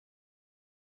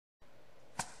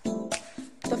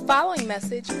following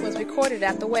message was recorded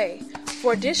at The Way.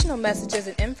 For additional messages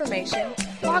and information,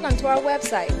 log on to our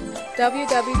website,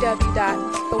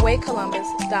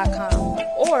 www.thewaycolumbus.com,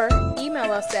 or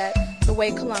email us at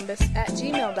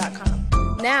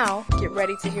thewaycolumbus@gmail.com. Now, get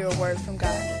ready to hear a word from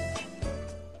God.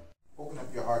 Open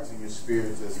up your hearts and your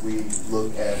spirits as we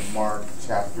look at Mark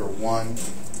chapter 1.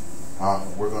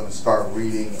 We're going to start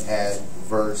reading at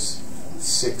verse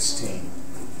 16.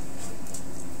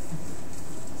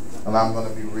 And I'm going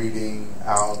to be reading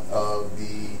out of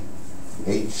the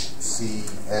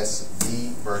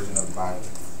HCSB version of the Bible.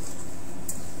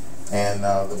 And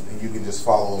you can just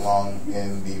follow along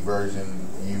in the version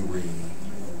you read.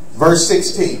 Verse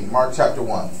 16, Mark chapter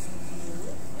 1.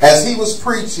 As he was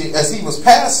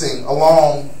passing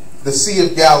along the Sea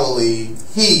of Galilee,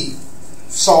 he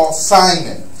saw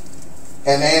Simon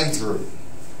and Andrew,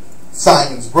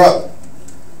 Simon's brother.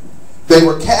 They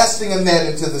were casting a net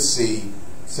into the sea,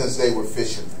 since they were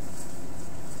fishermen.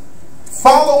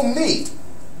 Follow me,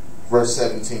 verse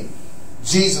 17.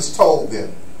 Jesus told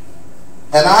them,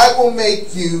 and I will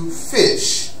make you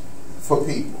fish for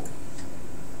people.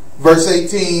 Verse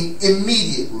 18,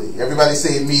 immediately. Everybody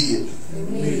say immediately.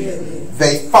 Immediately.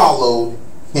 They followed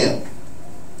him.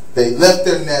 They left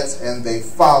their nets and they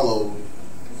followed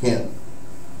him.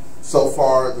 So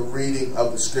far, the reading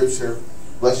of the scripture.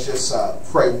 Let's just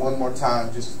pray one more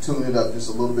time, just to tune it up just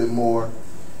a little bit more.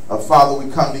 Father, we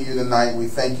come to you tonight. We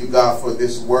thank you, God, for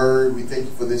this word. We thank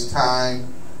you for this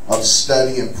time of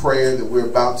study and prayer that we're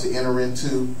about to enter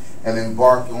into and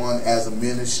embark on as a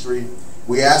ministry.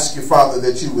 We ask you, Father,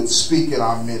 that you would speak in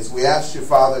our midst. We ask you,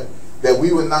 Father, that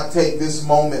we would not take this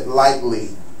moment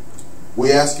lightly.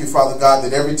 We ask you, Father God,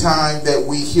 that every time that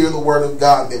we hear the word of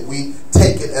God, that we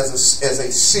take it as a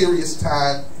serious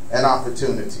time and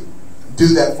opportunity. Do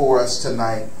that for us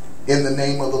tonight in the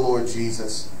name of the Lord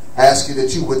Jesus. I ask you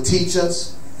that you would teach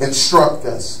us, instruct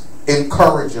us,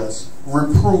 encourage us,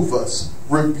 reprove us,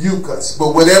 rebuke us.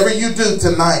 But whatever you do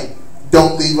tonight,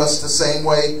 don't leave us the same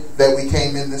way that we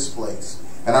came in this place.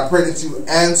 And I pray that you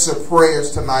answer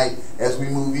prayers tonight as we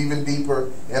move even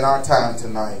deeper in our time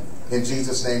tonight. In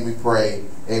Jesus' name we pray.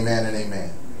 Amen and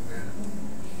amen.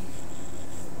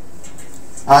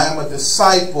 I am a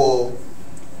disciple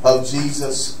of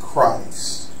Jesus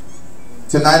Christ.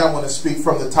 Tonight I want to speak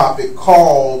from the topic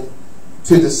called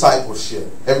to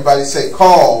discipleship. Everybody say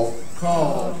called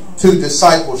to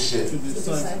discipleship. To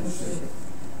discipleship.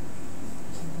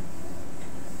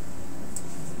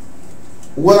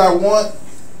 What I want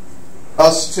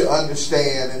us to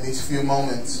understand in these few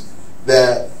moments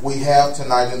that we have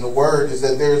tonight in the Word is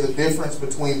that there is a difference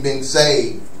between being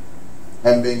saved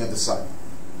and being a disciple.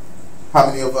 How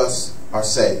many of us are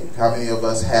saved? How many of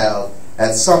us have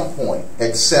at some point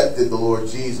accepted the Lord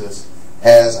Jesus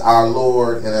as our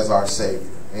Lord and as our Savior?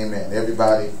 Amen.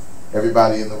 Everybody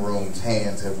in the room's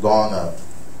hands have gone up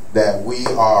that we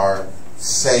are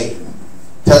saved.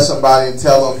 Tell somebody and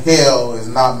tell them hell is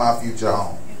not my future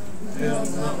home. Hell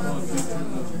is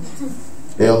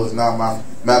not my...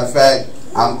 Matter of fact,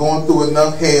 I'm going through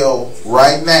enough hell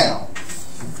right now.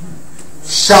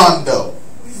 Shondo.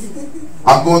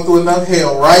 I'm going through enough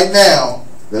hell right now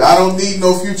that I don't need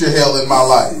no future hell in my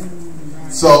life.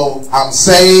 So I'm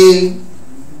saved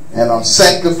and I'm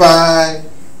sanctified.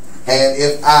 And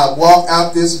if I walk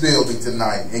out this building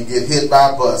tonight and get hit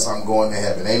by a bus, I'm going to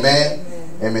heaven. Amen?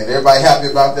 Amen. Everybody happy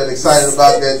about that? Excited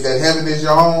about that? That heaven is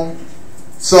your home?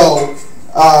 So,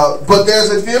 but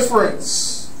there's a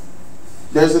difference.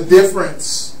 There's a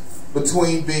difference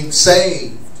between being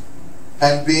saved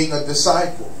and being a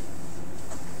disciple.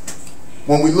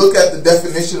 When we look at the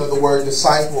definition of the word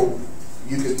disciple,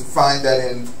 you can find that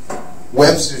in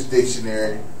Webster's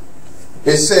dictionary.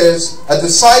 It says, a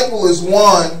disciple is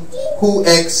one who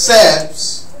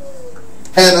accepts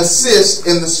and assists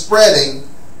in spreading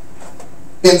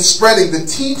the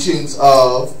teachings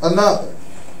of another.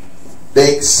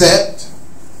 They accept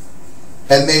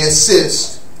and they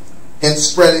assist in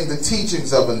spreading the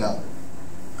teachings of another.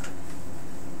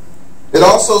 It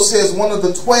also says one of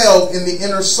the 12 in the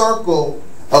inner circle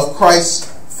of Christ's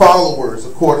followers,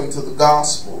 according to the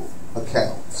gospel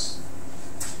accounts.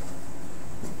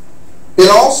 It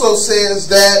also says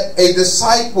that a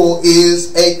disciple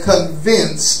is a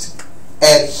convinced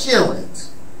adherent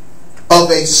of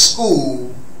a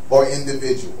school or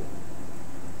individual.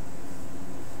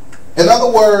 In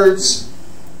other words,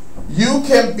 you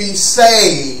can be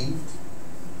saved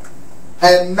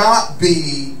and not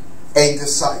be a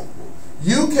disciple.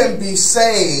 You can be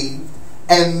saved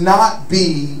and not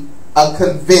be a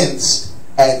convinced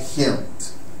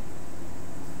adherent.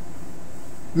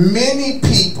 Many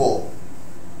people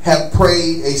have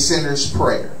prayed a sinner's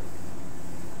prayer.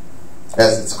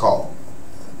 as it's called.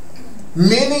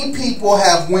 Many people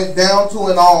have went down to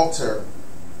an altar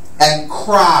and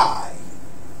cried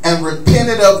and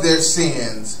repented of their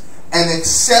sins and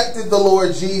accepted the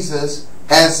Lord Jesus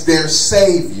as their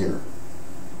Savior.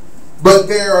 But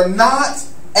there are not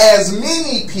as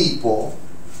many people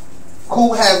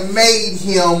who have made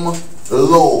Him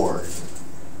Lord.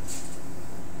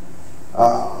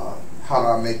 How do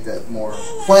I make that more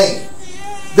plain?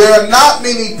 There are not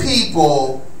many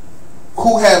people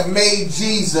who have made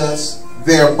Jesus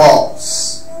their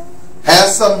boss.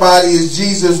 Ask somebody, is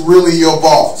Jesus really your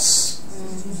boss?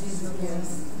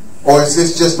 Or is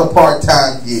this just a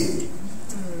part-time gig?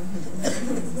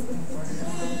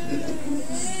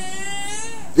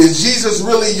 Is Jesus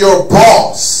really your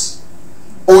boss?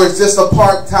 Or is this a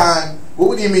part-time?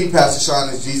 What do you mean, Pastor Sean,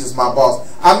 is Jesus my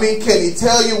boss? I mean, can He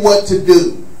tell you what to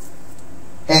do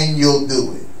and you'll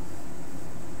do it?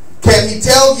 Can He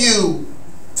tell you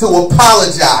to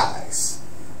apologize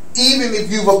even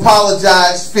if you've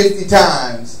apologized 50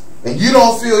 times and you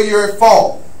don't feel you're at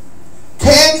fault?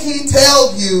 Can He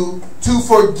tell you to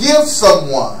forgive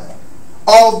someone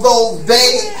although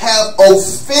they have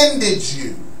offended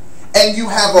you and you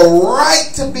have a right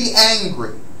to be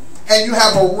angry and you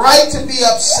have a right to be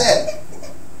upset?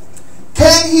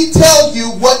 Can He tell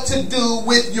you what to do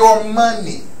with your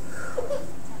money?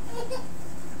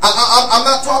 I'm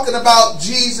not talking about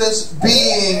Jesus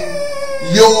being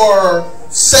your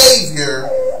Savior.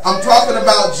 I'm talking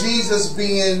about Jesus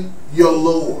being your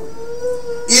Lord.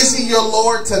 Is He your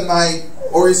Lord tonight,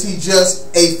 or is He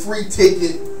just a free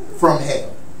ticket from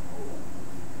hell?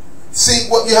 See,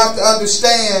 what you have to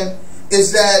understand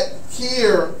is that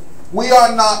here we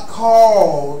are not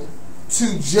called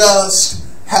to just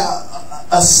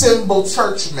assemble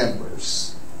church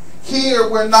members. Here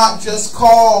we're not just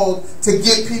called to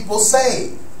get people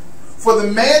saved. For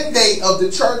the mandate of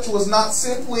the church was not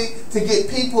simply to get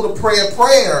people to pray a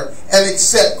prayer and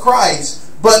accept Christ,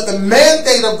 but the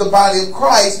mandate of the body of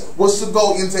Christ was to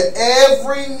go into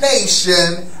every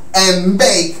nation and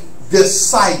make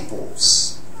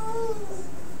disciples.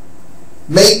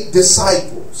 Make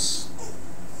disciples.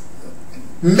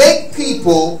 Make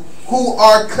people who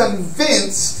are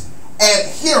convinced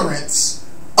adherents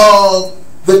of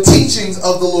the teachings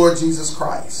of the Lord Jesus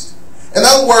Christ. In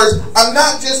other words, I'm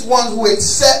not just one who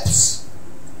accepts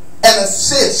and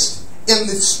assists in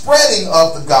the spreading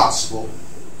of the gospel.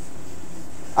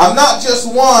 I'm not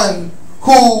just one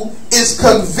who is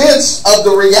convinced of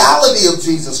the reality of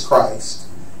Jesus Christ.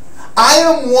 I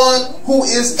am one who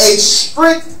is a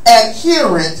strict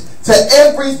adherent to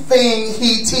everything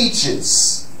He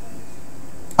teaches.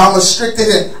 I'm a strict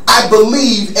adherent. I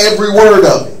believe every word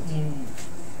of it.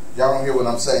 Y'all don't hear what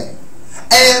I'm saying.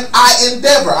 And I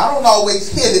endeavor, I don't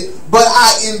always hit it, but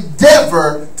I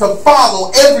endeavor to follow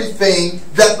everything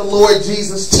that the Lord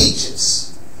Jesus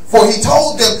teaches. For He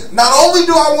told them, not only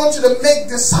do I want you to make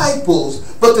disciples,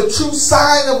 but the true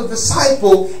sign of a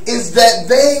disciple is that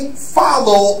they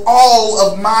follow all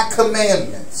of my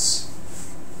commandments.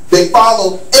 They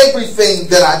follow everything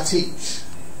that I teach.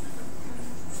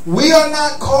 We are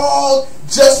not called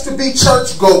just to be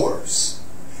churchgoers.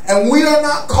 And we are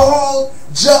not called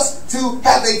just to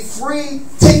have a free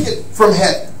ticket from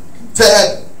heaven to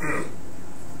heaven.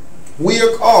 We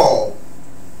are called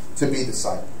to be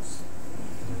disciples.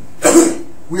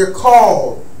 We are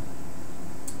called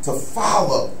to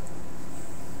follow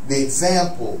the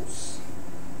examples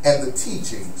and the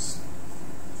teachings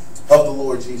of the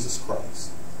Lord Jesus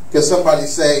Christ. Can somebody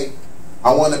say,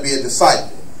 I want to be a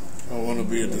disciple? I want to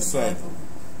be a disciple.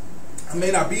 I may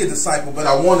not be a disciple, but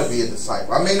I want to be a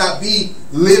disciple. I may not be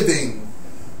living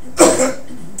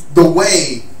the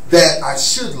way that I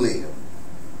should live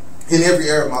in every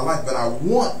area of my life, but I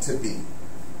want to be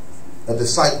a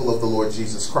disciple of the Lord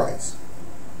Jesus Christ.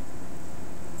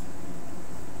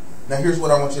 Now here's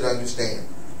what I want you to understand.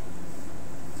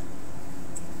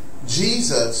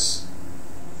 Jesus,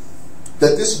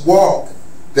 that this walk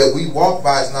that we walk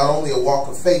by is not only a walk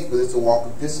of faith, but it's a walk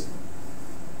of discipline.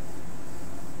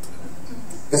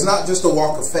 It's not just a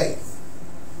walk of faith.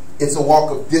 It's a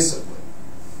walk of discipline.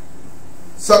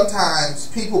 Sometimes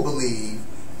people believe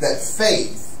that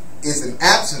faith is an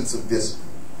absence of discipline.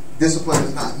 Discipline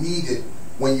is not needed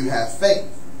when you have faith.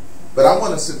 But I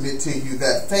want to submit to you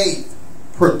that faith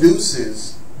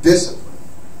produces discipline.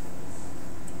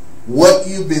 What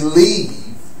you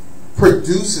believe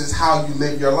produces how you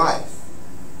live your life.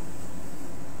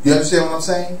 Do you understand what I'm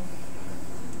saying?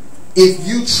 If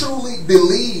you truly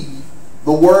believe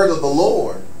the word of the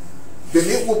Lord, then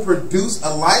it will produce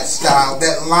a lifestyle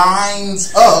that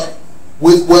lines up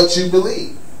with what you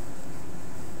believe.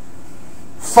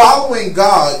 Following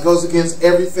God goes against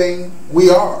everything we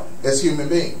are as human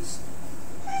beings.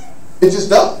 It just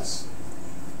does.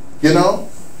 You know?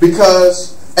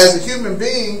 Because as a human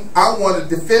being, I want to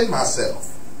defend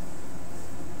myself.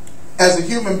 As a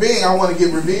human being, I want to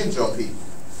get revenge on people.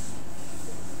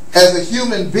 As a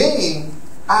human being,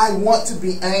 I want to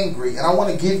be angry and I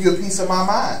want to give you a piece of my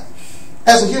mind.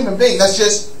 As a human being, that's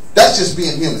just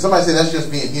being human. Somebody say that's just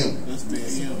being human. That's being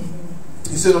human.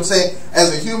 You see what I'm saying?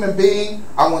 As a human being,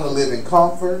 I want to live in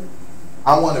comfort.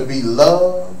 I want to be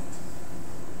loved.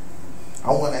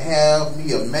 I want to have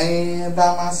me a man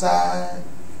by my side.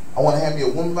 I want to have me a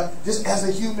woman by, just as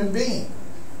a human being.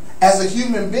 As a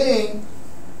human being,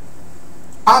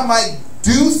 I might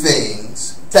do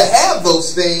things to have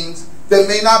those things that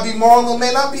may not be moral or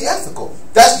may not be ethical.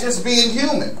 That's just being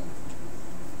human.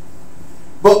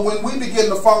 But when we begin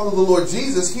to follow the Lord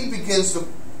Jesus, He begins to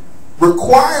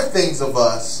require things of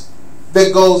us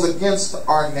that goes against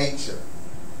our nature.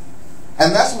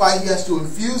 And that's why He has to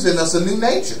infuse in us a new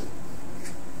nature.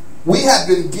 We have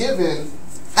been given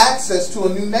access to a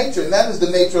new nature, and that is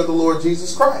the nature of the Lord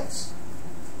Jesus Christ.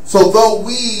 So though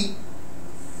we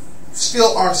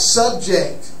still are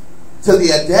subject to the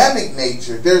Adamic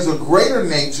nature, there's a greater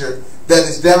nature that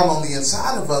is down on the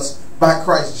inside of us by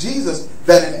Christ Jesus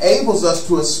that enables us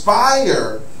to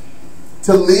aspire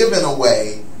to live in a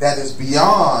way that is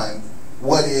beyond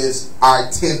what is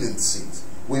our tendencies.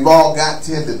 We've all got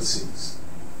tendencies.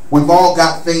 We've all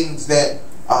got things that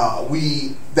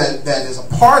that is a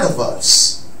part of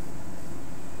us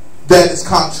that is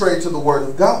contrary to the Word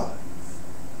of God.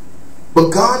 But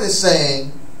God is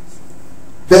saying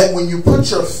that when you put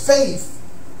your faith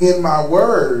in my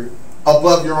Word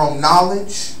above your own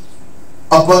knowledge,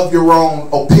 above your own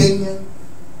opinion,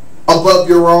 above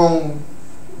your own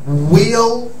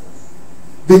will,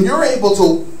 then you're able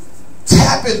to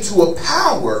tap into a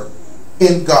power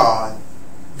in God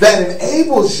that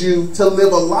enables you to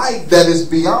live a life that is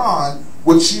beyond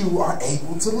what you are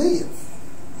able to live.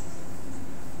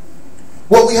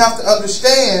 What we have to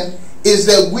understand is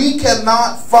that we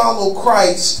cannot follow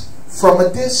Christ from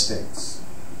a distance.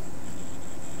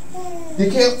 You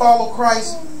can't follow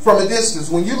Christ from a distance.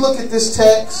 When you look at this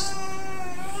text,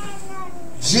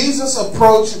 Jesus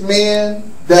approached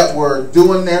men that were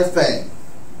doing their thing.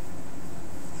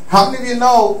 How many of you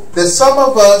know that some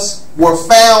of us were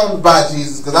found by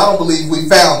Jesus? Because I don't believe we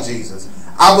found Jesus.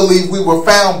 I believe we were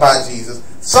found by Jesus.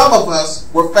 Some of us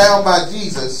were found by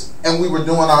Jesus and we were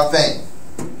doing our thing.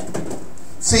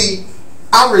 See,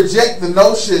 I reject the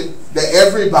notion that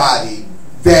everybody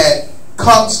that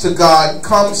comes to God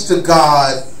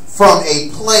from a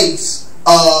place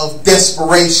of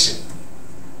desperation.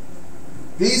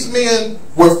 These men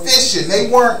were fishing. They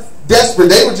weren't desperate.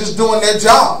 They were just doing their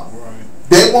job.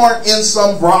 They weren't in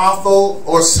some brothel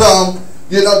or some,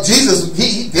 Jesus,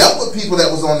 he dealt with people that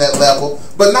was on that level.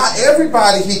 But not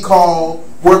everybody He called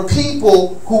were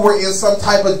people who were in some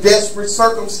type of desperate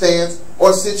circumstance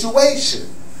or situation.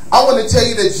 I want to tell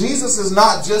you that Jesus is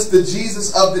not just the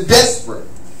Jesus of the desperate.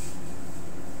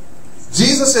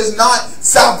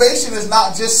 Salvation is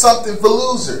not just something for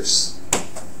losers.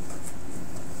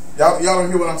 Y'all don't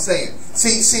hear what I'm saying.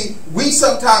 See, we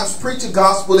sometimes preach a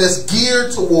gospel that's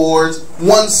geared towards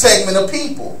one segment of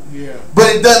people. Yeah.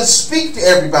 But it doesn't speak to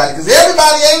everybody because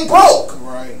everybody ain't broke.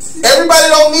 Right. Everybody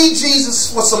don't need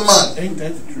Jesus for some money. Ain't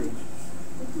that the truth?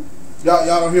 Y'all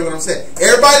don't hear what I'm saying.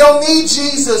 Everybody don't need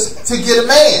Jesus to get a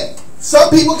man. Some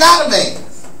people got a man.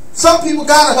 Some people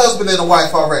got a husband and a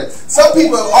wife already. Some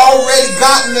people have already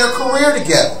gotten their career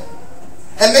together.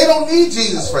 And they don't need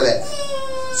Jesus for that.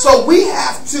 So we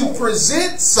have to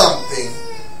present something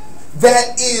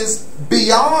that is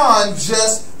beyond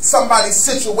just somebody's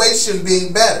situation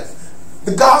being better.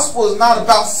 The gospel is not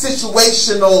about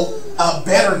situational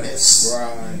betterness.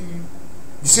 Right.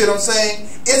 You see what I'm saying?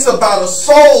 It's about a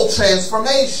soul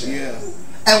transformation. Yeah.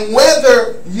 And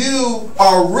whether you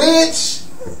are rich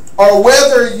or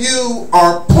whether you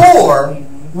are poor,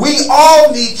 we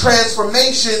all need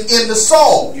transformation in the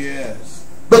soul. Yes.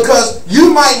 Because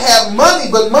you might have money,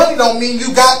 but money don't mean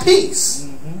you got peace.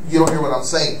 You don't hear what I'm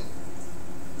saying.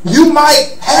 You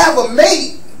might have a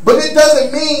mate, but it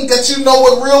doesn't mean that you know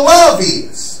what real love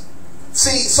is.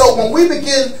 See, so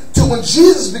when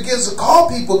Jesus begins to call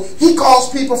people, He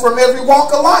calls people from every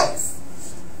walk of life.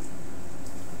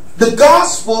 The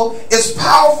gospel is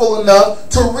powerful enough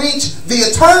to reach the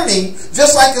attorney,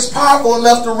 just like it's powerful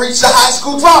enough to reach the high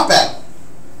school dropout.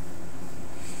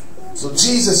 So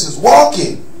Jesus is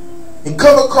walking and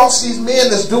come across these men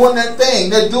that's doing their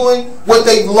thing. They're doing what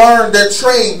they've learned, their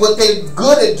trade, what they're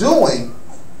good at doing.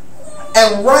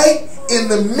 And right in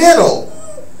the middle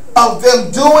of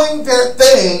them doing their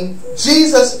thing,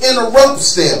 Jesus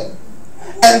interrupts them.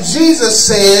 And Jesus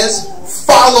says,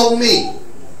 follow me.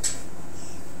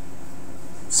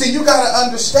 See, you got to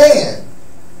understand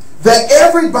that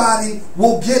everybody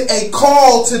will get a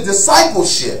call to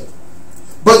discipleship,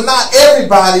 but not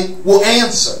everybody will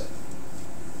answer.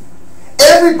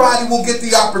 Everybody will get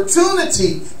the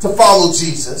opportunity to follow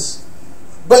Jesus,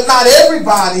 but not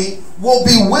everybody will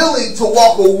be willing to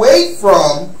walk away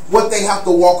from what they have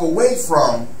to walk away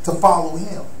from to follow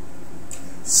him.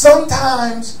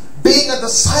 Sometimes being a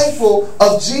disciple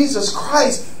of Jesus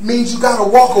Christ means you got to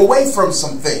walk away from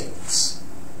some things.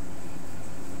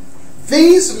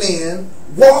 These men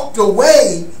walked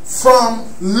away from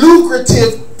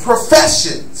lucrative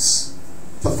professions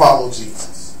to follow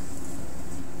Jesus.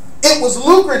 It was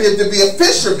lucrative to be a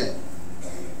fisherman.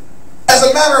 As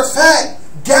a matter of fact,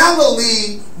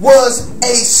 Galilee was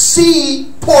a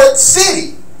seaport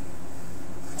city.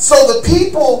 So the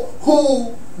people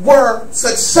who were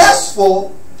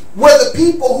successful were the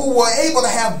people who were able to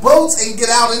have boats and get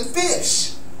out and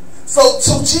fish. So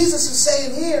Jesus is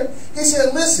saying here, he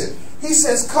said, listen, he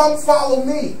says, come follow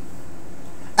me.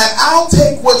 And I'll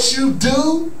take what you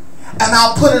do and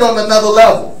I'll put it on another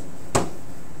level.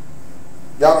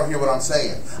 Y'all don't hear what I'm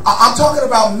saying. I'm talking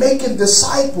about making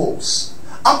disciples.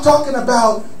 I'm talking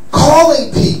about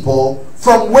calling people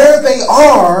from where they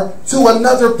are to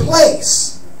another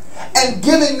place and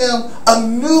giving them a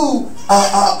new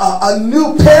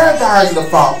paradigm to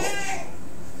follow.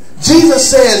 Jesus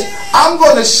says, I'm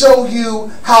going to show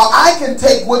you how I can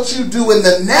take what you do in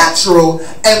the natural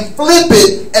and flip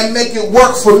it and make it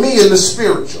work for me in the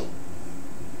spiritual.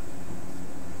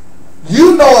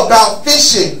 You know about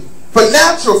fishing for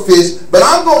natural fish, but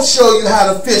I'm going to show you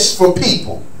how to fish for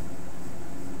people.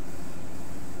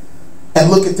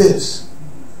 And look at this.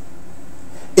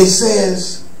 It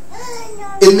says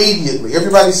immediately.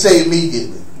 Everybody say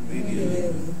immediately.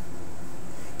 Immediately.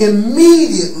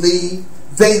 Immediately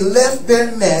they left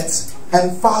their nets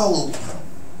and followed him.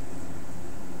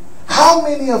 How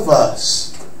many of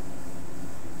us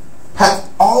have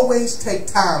always take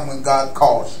time when God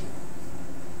calls you?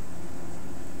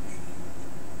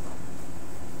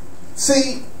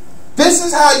 See, this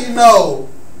is how you know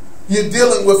you're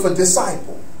dealing with a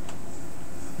disciple.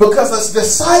 Because a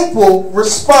disciple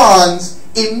responds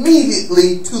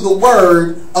immediately to the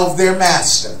word of their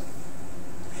master.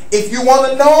 If you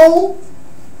want to know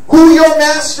who your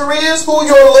master is, who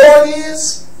your Lord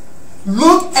is,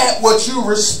 look at what you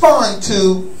respond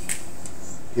to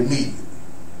immediately.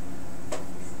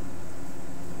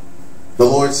 The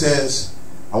Lord says,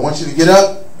 I want you to get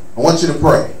up. I want you to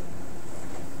pray.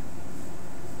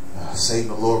 Satan,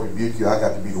 the Lord rebuke you. I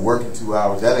got to be to work in 2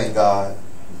 hours. That ain't God.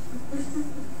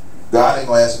 God ain't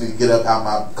going to ask me to get up out of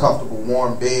my comfortable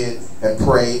warm bed and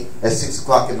pray at 6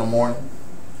 o'clock in the morning.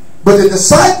 But the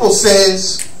disciple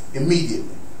says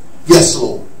immediately, yes,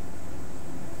 Lord.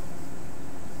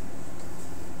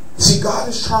 See, God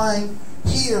is trying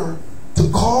here to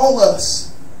call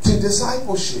us to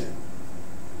discipleship.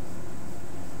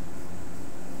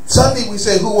 Sunday we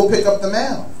say, who will pick up the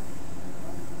mantle?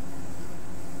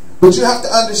 But you have to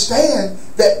understand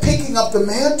that picking up the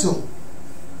mantle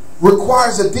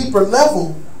requires a deeper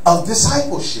level of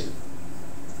discipleship.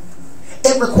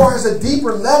 It requires a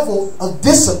deeper level of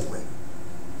discipline.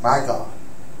 My God.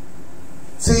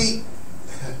 See,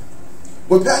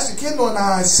 when Pastor Kendall and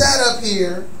I sat up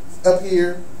here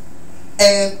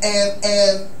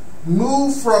and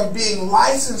moved from being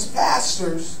licensed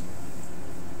pastors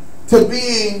to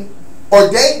being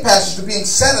ordained pastors, to being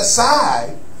set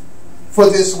aside for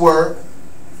this work,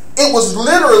 it was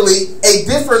literally a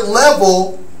different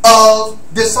level of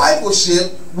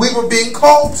discipleship we were being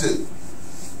called to.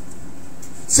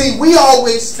 See, we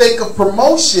always think of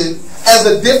promotion as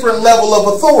a different level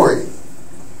of authority.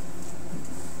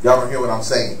 Y'all don't hear what I'm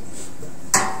saying?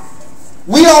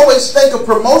 We always think of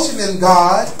promotion in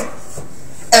God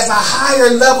as a higher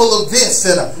level of this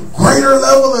and a greater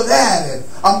level of that, and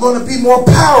I'm going to be more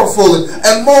powerful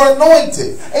and more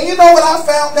anointed. And you know what I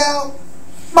found out?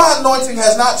 My anointing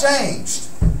has not changed.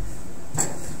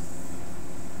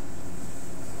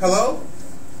 Hello?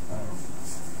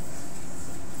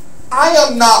 I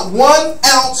am not 1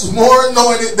 ounce more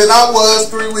anointed than I was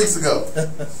 3 weeks ago.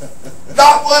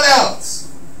 Not 1 ounce.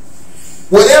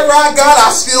 Whatever I got,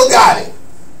 I still got it.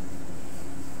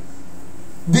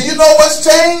 Do you know what's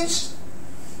changed?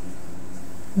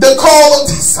 The call of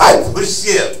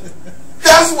discipleship.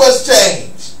 That's what's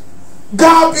changed.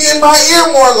 God be in my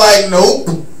ear more like, nope.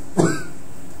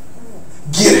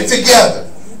 Get it together.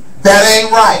 That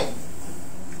ain't right.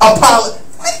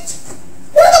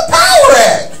 Where the power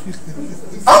at?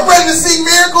 I'm ready to see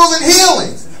miracles and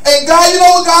healings. And God, you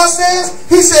know what God says?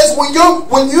 He says, when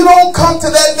you don't come to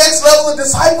that next level of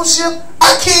discipleship,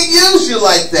 I can't use you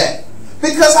like that.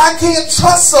 Because I can't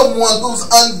trust someone who's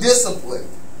undisciplined.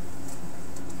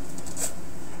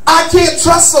 I can't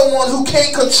trust someone who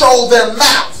can't control their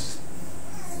mouth.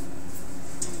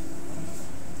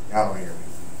 Y'all don't hear me.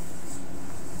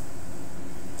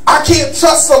 I can't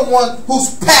trust someone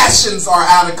whose passions are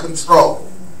out of control.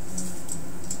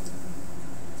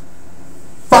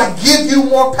 If I give you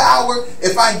more power,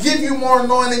 if I give you more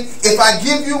anointing, if I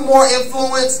give you more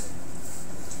influence,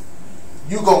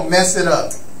 you're going to mess it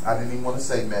up. I didn't even want to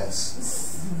say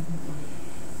mess.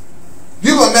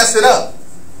 You're going to mess it up.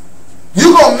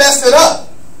 You're going to mess it up.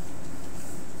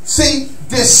 See,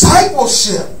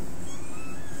 discipleship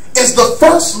is the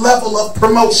first level of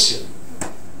promotion.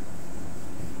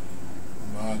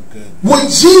 My goodness. When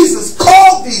Jesus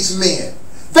called these men,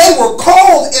 they were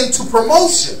called into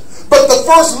promotion. But the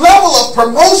first level of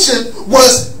promotion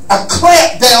was a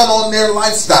clamp down on their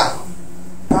lifestyle.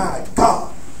 My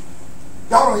God.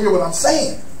 Y'all don't hear what I'm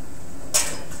saying.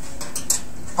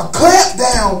 A clamp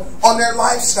down on their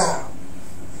lifestyle.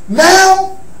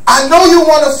 Now, I know you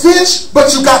want to fish,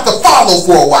 but you got to follow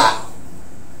for a while.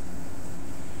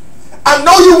 I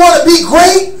know you want to be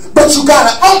great, but you got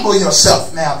to humble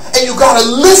yourself now. And you got to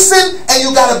listen, and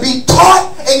you got to be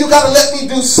taught, and you got to let me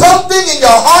do something in your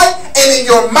heart and in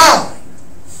your mind.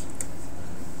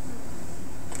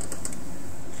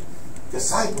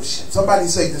 Discipleship. Somebody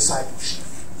say discipleship.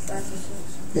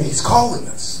 Yeah, he's calling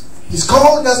us. He's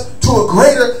calling us to a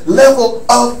greater level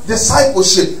of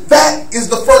discipleship. That is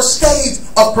the first stage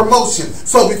of promotion.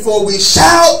 So before we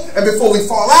shout and before we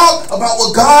fall out about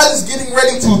what God is getting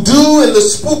ready to do in the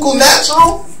spookal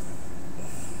natural,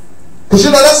 because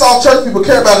you know that's all church people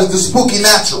care about is the spooky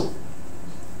natural.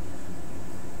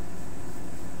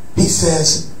 He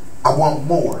says, I want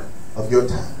more of your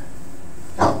time.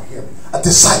 Y'all don't hear me. A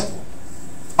disciple.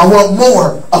 I want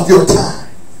more of your time.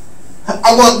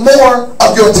 I want more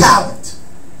of your talent.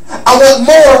 I want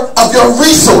more of your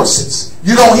resources.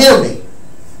 You don't hear me.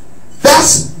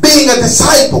 That's being a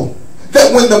disciple.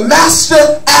 That when the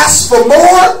master asks for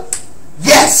more,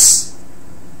 yes.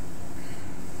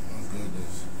 My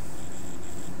goodness.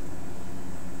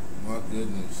 My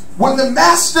goodness. When the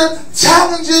master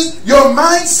challenges your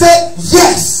mindset,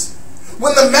 yes.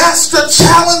 When the master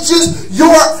challenges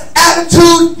your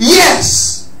attitude,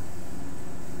 yes.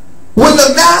 When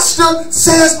the master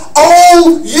says,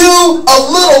 oh, you of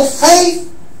little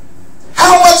faith,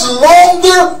 how much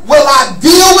longer will I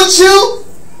deal with you?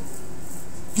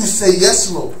 You say,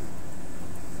 yes, Lord.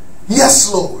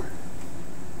 Yes, Lord.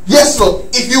 Yes, Lord.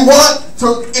 If you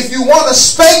want to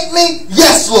spank me,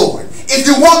 yes, Lord. If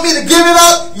you want me to give it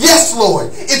up, yes,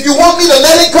 Lord. If you want me to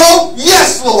let it go,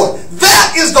 yes, Lord.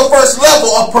 That is the first level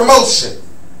of promotion.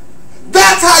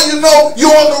 That's how you know you're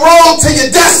on the road to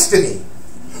your destiny.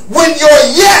 When your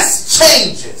yes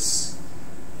changes.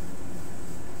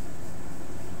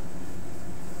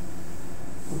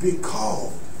 We're being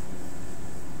called.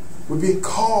 We're being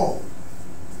called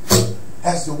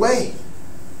as the way.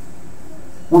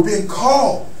 We're being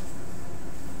called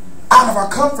out of our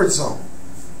comfort zone.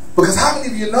 Because how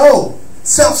many of you know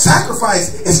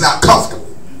self-sacrifice is not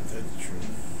comfortable? That's true.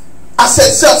 I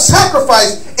said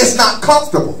self-sacrifice is not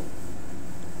comfortable.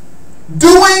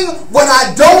 Doing what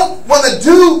I don't want to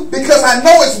do because I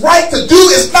know it's right to do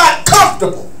is not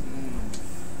comfortable.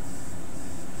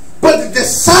 But the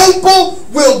disciple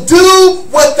will do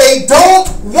what they don't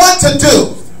want to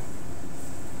do.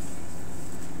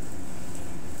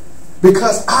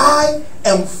 Because I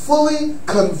am fully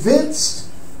convinced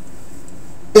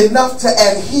enough to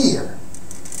adhere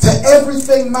to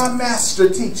everything my master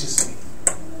teaches me.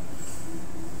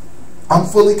 I'm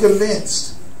fully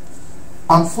convinced.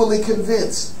 I'm fully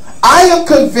convinced. I am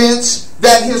convinced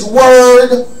that his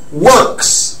word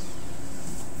works.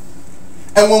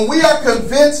 And when we are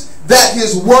convinced that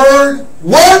his word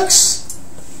works,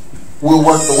 we'll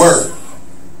work the word.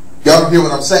 Y'all don't hear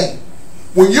what I'm saying?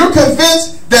 When you're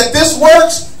convinced that this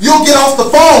works, you'll get off the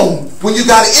phone when you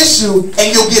got an issue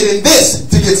and you'll get in this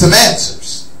to get some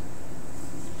answers.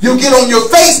 You'll get on your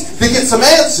face to get some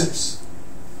answers.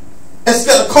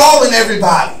 Instead of calling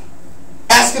everybody.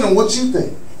 Asking them what you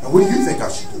think. And what do you think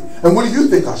I should do? And what do you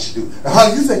think I should do? And how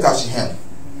do you think I should handle it?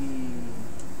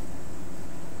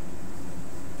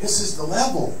 This is the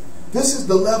level. This is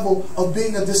the level of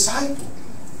being a disciple.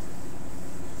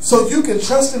 So you can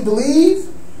trust and believe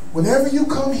whenever you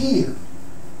come here.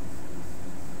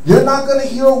 You're not going to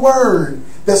hear a word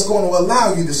that's going to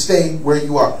allow you to stay where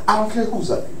you are. I don't care who's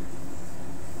up here.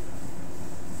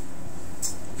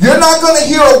 You're not going to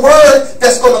hear a word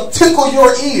that's going to tickle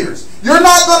your ears. You're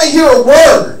not going to hear a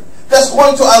word that's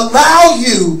going to allow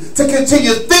you to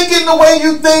continue thinking the way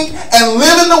you think and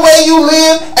living the way you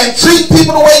live and treat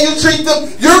people the way you treat them.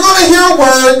 You're going to hear a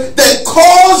word that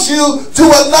calls you to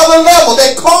another level,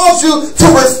 that calls you to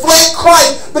reflect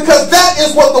Christ, because that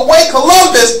is what the way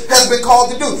Columbus has been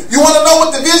called to do. You want to know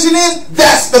what the vision is?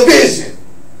 That's the vision.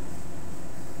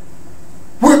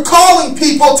 We're calling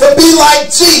people to be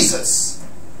like Jesus.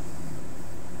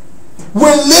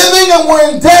 We're living and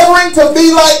we're endeavoring to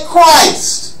be like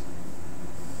Christ.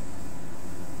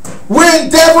 We're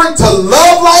endeavoring to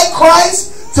love like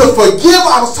Christ, to forgive.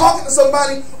 I was talking to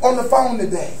somebody on the phone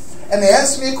today, and they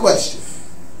asked me a question.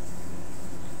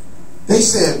 They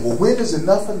said, well, when is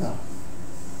enough enough?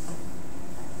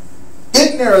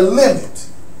 Isn't there a limit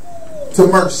to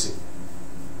mercy?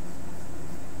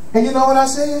 And you know what I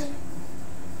said?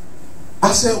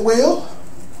 I said, well,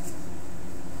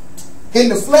 in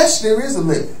the flesh there is a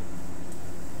limit.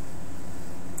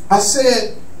 I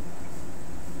said,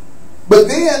 but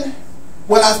then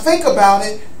when I think about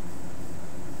it,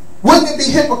 wouldn't it be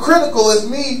hypocritical of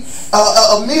me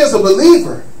as a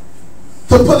believer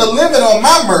to put a limit on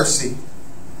my mercy,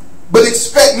 but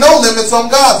expect no limits on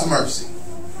God's mercy?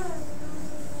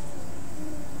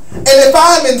 And if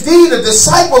I'm indeed a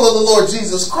disciple of the Lord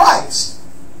Jesus Christ,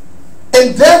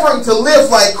 endeavoring to live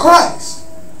like Christ,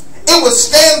 it would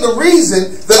stand to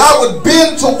reason that I would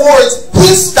bend towards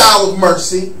his style of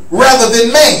mercy rather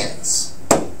than man's.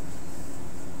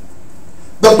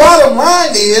 The bottom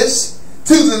line is,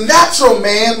 to the natural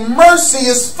man, mercy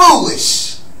is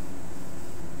foolish.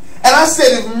 And I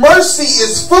said, if mercy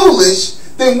is foolish,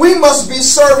 then we must be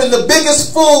serving the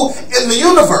biggest fool in the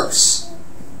universe.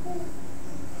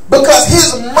 Because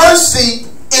his mercy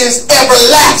is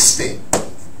everlasting.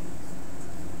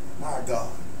 My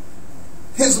God.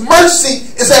 His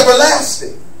mercy is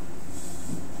everlasting.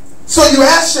 So you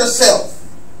ask yourself,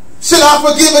 should I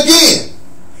forgive again?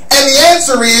 And the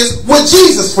answer is, would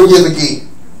Jesus forgive again?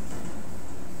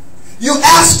 You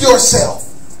ask yourself,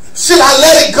 should I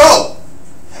let it go?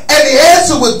 And the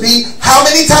answer would be, how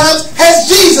many times has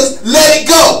Jesus let it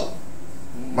go?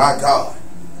 My God.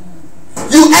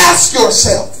 You ask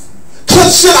yourself,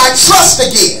 should I trust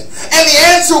again? And the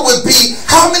answer would be,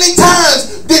 how many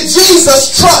times did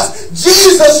Jesus trust?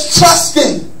 Jesus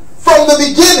trusted from the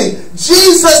beginning.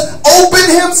 Jesus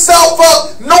opened himself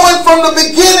up knowing from the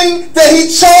beginning that he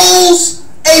chose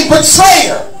a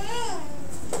betrayer.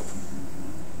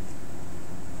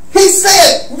 He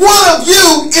said, one of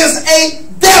you is a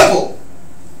devil.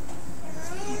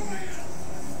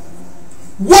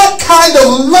 What kind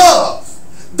of love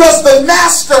does the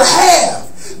master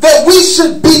have that we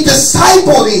should be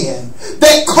discipled in,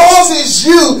 that causes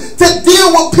you to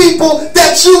deal with people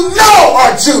that you know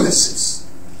are Judases?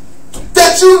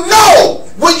 That you know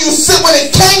when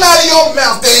it came out of your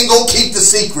mouth, they ain't going to keep the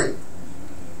secret.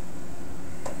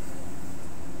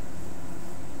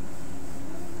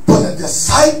 But a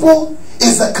disciple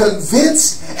is a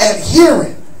convinced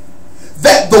adherent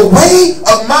that the way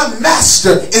of my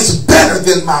master is better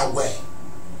than my way.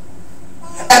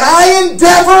 And I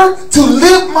endeavor to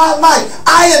live my life.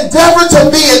 I endeavor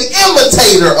to be an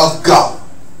imitator of God.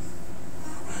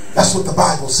 That's what the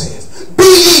Bible says. Be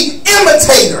ye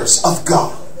imitators of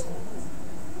God.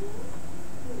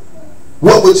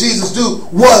 What would Jesus do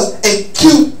was a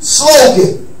cute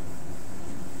slogan.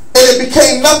 And it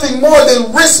became nothing more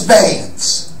than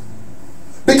wristbands.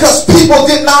 Because people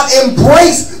did not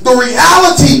embrace the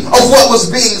reality of what was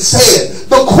being said.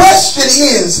 The question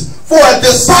is for a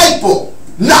disciple,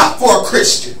 not for a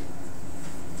Christian.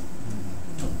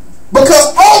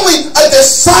 Because only a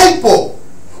disciple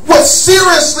would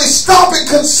seriously stop and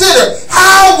consider,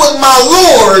 how would my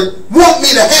Lord want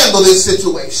me to handle this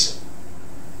situation?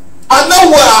 I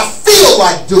know what I feel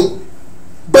like doing,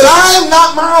 but I am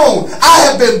not my own. I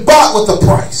have been bought with a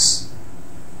price.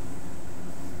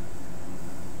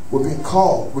 We're being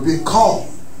called. We're being called.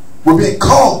 We're being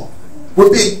called.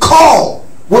 We're being called.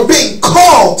 We're being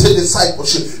called to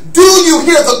discipleship. Do you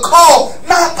hear the call,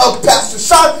 not of Pastor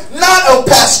Sean, not of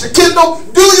Pastor Kendall?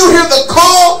 Do you hear the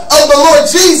call of the Lord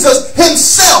Jesus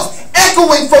himself,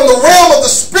 echoing from the realm of the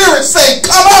Spirit, saying,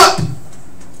 come up,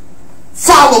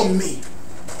 follow me.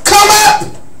 Come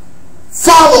up,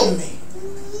 follow me.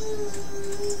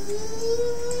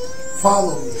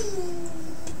 Follow me.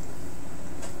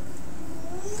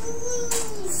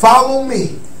 Follow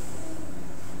me,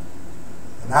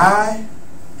 and I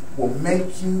will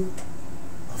make you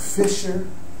a fisher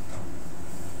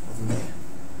of men.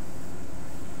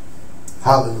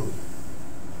 Hallelujah.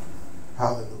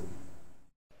 Hallelujah.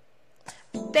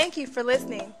 Thank you for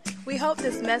listening. We hope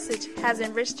this message has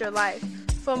enriched your life.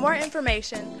 For more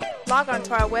information, log on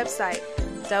to our website,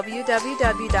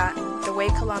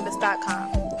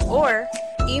 www.thewaycolumbus.com, or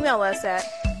email us at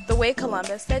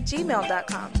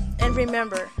thewaycolumbus@gmail.com. And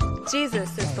remember,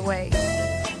 Jesus is the way.